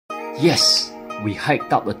Yes, we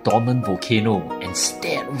hiked up a dormant volcano and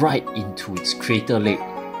stared right into its crater lake.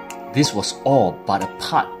 This was all but a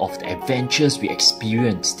part of the adventures we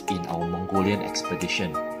experienced in our Mongolian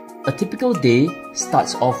expedition. A typical day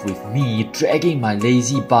starts off with me dragging my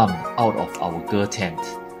lazy bum out of our gear tent,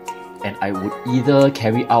 and I would either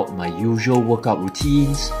carry out my usual workout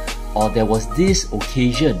routines, or there was this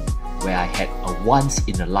occasion where I had a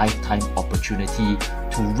once-in-a-lifetime opportunity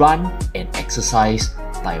to run and exercise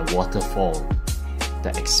by a waterfall.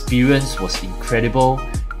 The experience was incredible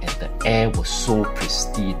and the air was so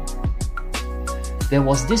pristine. There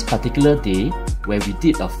was this particular day where we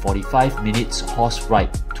did a 45 minutes horse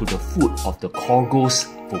ride to the foot of the Korgos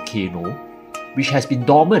volcano, which has been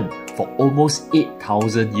dormant for almost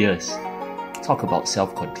 8,000 years. Talk about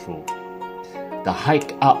self-control. The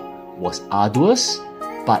hike up was arduous,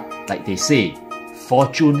 but like they say,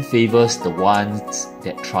 fortune favors the ones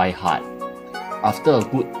that try hard. After a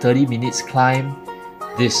good 30 minutes climb,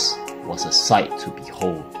 this was a sight to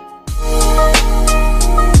behold.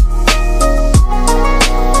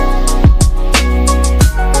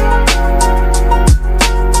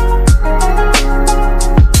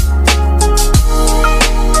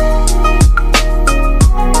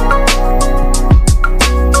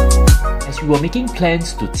 As we were making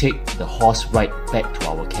plans to take the horse ride back to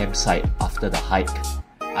our campsite after the hike,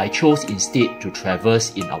 I chose instead to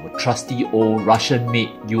traverse in our trusty old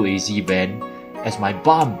Russian-made UAZ van as my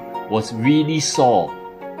bum was really sore,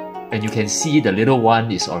 and you can see the little one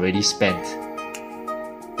is already spent.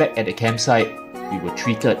 Back at the campsite, we were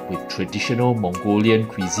treated with traditional Mongolian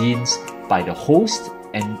cuisines by the host,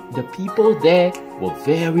 and the people there were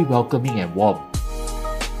very welcoming and warm.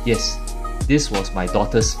 Yes, this was my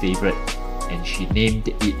daughter's favourite, and she named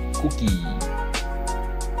it Cookie.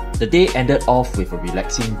 The day ended off with a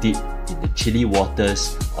relaxing dip in the chilly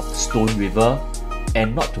waters of the Stone River,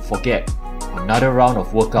 and not to forget, another round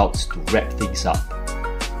of workouts to wrap things up.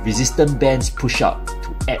 Resistant bands push-up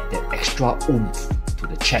to add that extra oomph to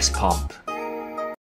the chest pump.